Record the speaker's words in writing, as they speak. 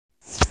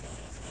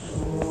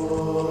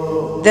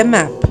The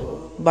Map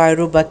by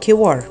Ruba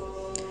Qewar.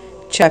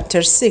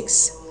 Chapter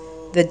 6: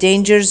 The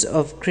Dangers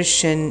of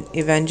Christian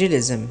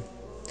Evangelism.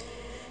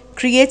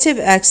 Creative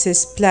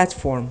Access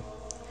Platform.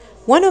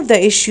 One of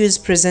the issues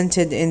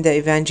presented in the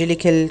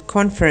Evangelical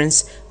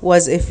Conference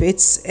was if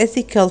it's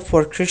ethical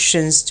for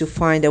Christians to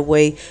find a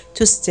way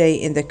to stay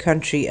in the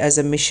country as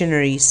a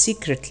missionary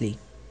secretly,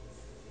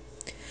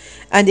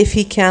 and if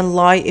he can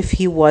lie if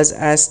he was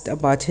asked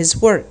about his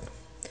work.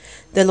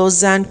 The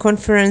Lausanne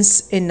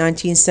Conference in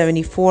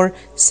 1974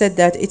 said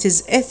that it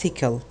is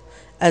ethical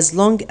as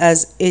long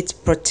as it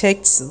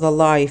protects the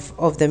life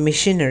of the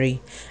missionary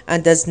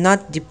and does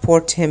not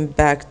deport him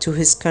back to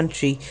his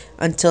country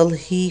until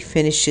he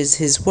finishes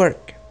his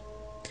work.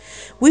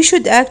 We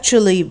should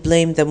actually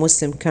blame the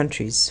Muslim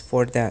countries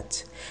for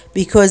that,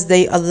 because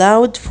they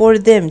allowed for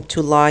them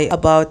to lie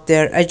about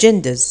their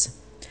agendas.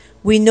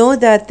 We know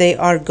that they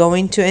are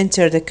going to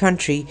enter the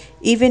country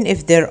even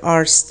if there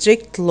are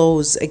strict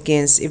laws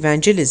against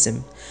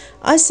evangelism.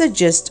 I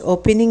suggest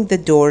opening the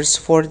doors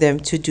for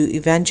them to do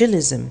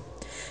evangelism,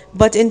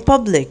 but in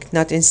public,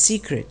 not in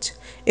secret.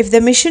 If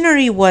the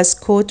missionary was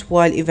caught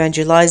while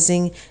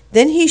evangelizing,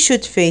 then he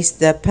should face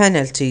the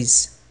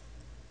penalties.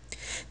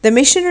 The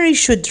missionary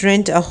should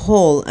rent a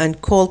hall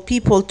and call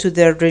people to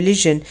their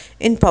religion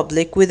in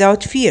public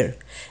without fear.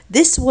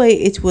 This way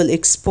it will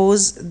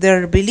expose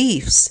their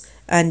beliefs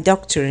and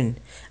doctrine,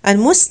 and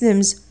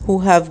Muslims who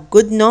have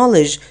good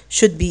knowledge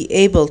should be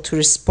able to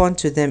respond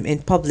to them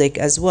in public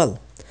as well.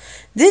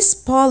 This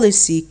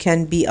policy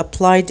can be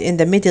applied in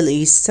the Middle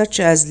East, such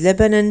as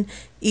Lebanon,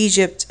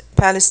 Egypt,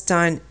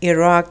 Palestine,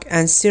 Iraq,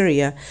 and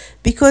Syria,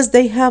 because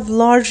they have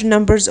large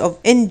numbers of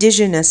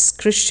indigenous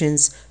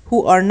Christians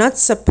who are not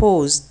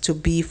supposed to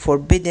be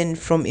forbidden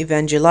from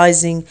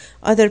evangelizing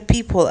other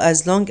people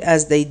as long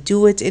as they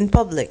do it in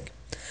public.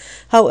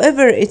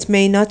 However, it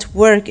may not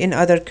work in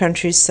other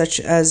countries such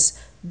as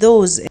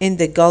those in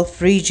the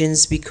Gulf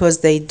regions because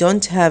they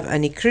don't have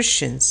any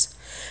Christians.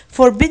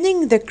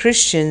 Forbidding the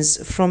Christians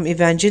from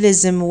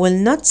evangelism will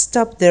not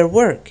stop their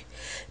work.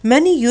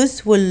 Many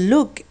youth will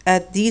look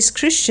at these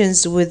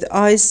Christians with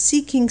eyes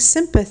seeking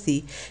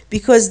sympathy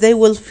because they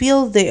will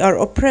feel they are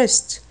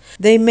oppressed.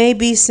 They may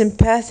be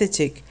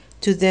sympathetic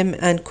to them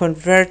and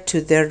convert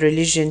to their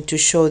religion to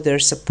show their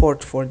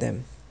support for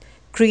them.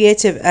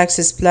 Creative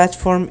Access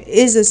Platform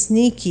is a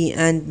sneaky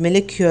and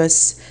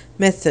malicious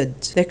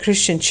method the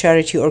Christian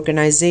charity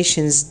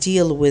organizations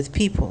deal with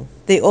people.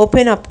 They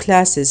open up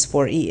classes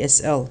for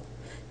ESL,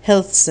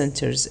 health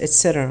centers,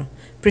 etc.,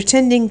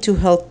 pretending to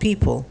help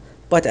people,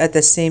 but at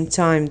the same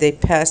time they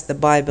pass the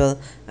Bible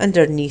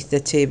underneath the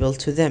table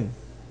to them.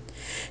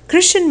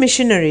 Christian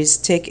missionaries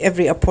take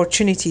every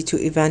opportunity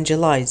to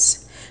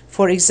evangelize.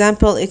 For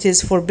example, it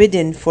is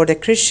forbidden for the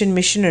Christian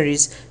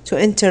missionaries to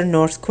enter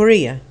North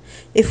Korea.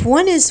 If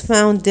one is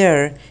found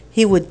there,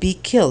 he would be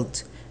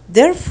killed.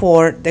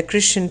 Therefore, the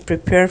Christians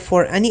prepare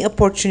for any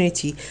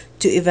opportunity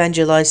to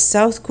evangelize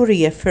South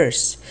Korea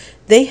first.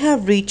 They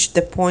have reached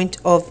the point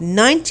of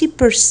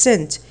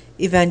 90%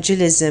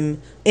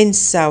 evangelism in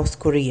South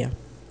Korea.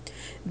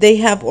 They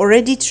have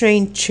already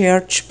trained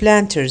church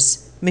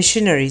planters,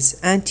 missionaries,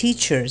 and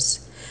teachers.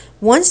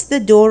 Once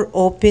the door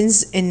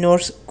opens in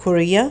North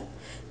Korea,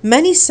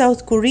 many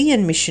South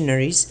Korean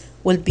missionaries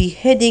will be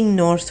heading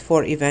north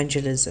for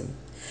evangelism.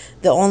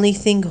 The only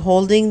thing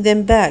holding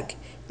them back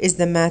is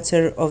the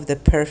matter of the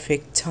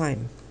perfect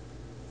time.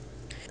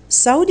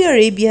 Saudi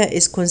Arabia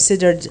is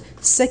considered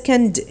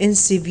second in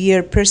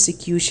severe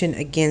persecution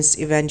against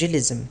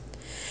evangelism.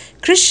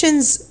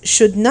 Christians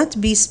should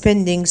not be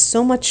spending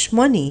so much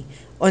money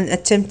on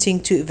attempting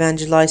to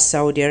evangelize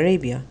Saudi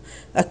Arabia,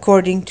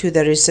 according to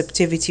the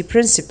receptivity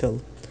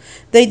principle.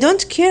 They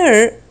don't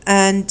care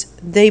and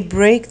they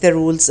break the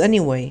rules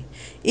anyway.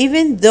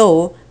 Even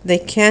though they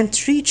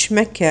can't reach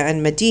Mecca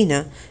and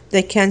Medina,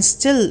 they can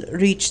still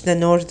reach the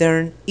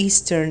northern,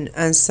 eastern,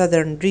 and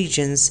southern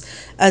regions,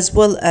 as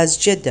well as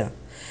Jeddah.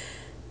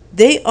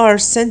 They are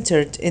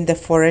centered in the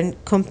foreign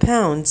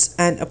compounds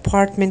and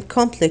apartment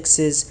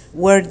complexes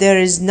where there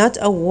is not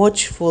a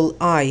watchful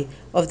eye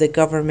of the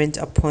government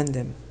upon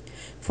them.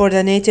 For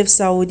the native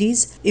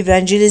Saudis,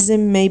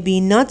 evangelism may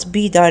not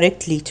be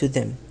directly to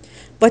them,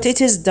 but it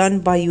is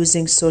done by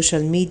using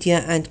social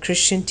media and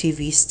Christian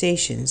TV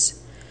stations.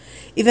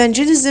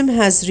 Evangelism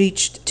has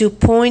reached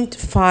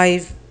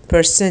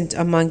 2.5%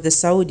 among the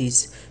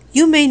Saudis.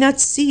 You may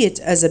not see it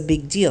as a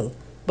big deal,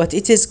 but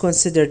it is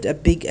considered a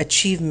big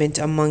achievement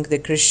among the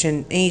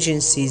Christian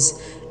agencies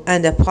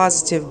and a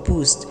positive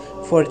boost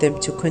for them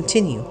to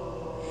continue.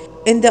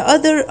 In the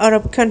other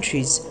Arab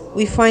countries,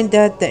 we find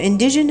that the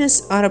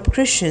indigenous Arab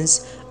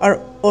Christians are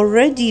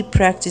already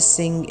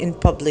practicing in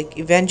public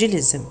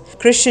evangelism.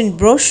 Christian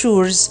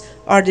brochures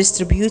are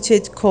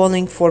distributed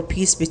calling for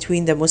peace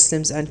between the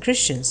Muslims and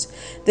Christians.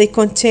 They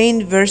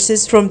contain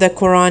verses from the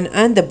Quran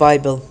and the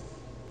Bible.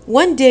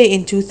 One day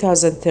in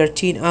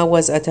 2013, I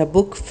was at a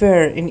book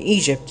fair in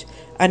Egypt,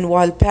 and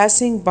while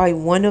passing by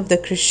one of the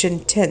Christian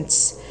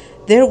tents,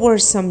 there were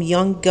some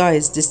young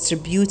guys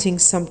distributing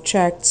some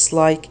tracts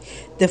like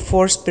the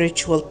Four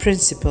Spiritual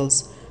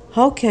Principles,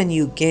 How can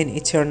you gain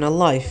eternal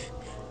life?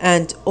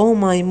 And, oh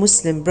my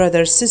Muslim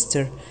brother,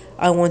 sister,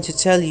 I want to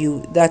tell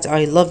you that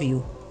I love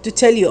you. To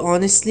tell you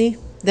honestly,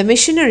 the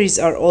missionaries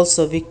are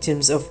also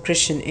victims of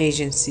Christian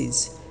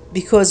agencies,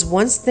 because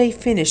once they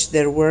finish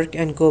their work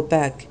and go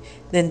back,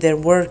 then their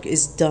work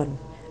is done,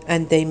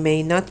 and they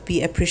may not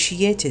be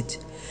appreciated.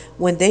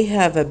 When they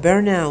have a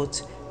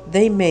burnout,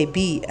 they may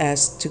be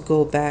asked to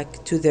go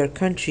back to their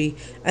country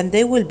and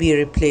they will be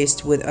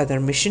replaced with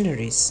other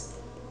missionaries.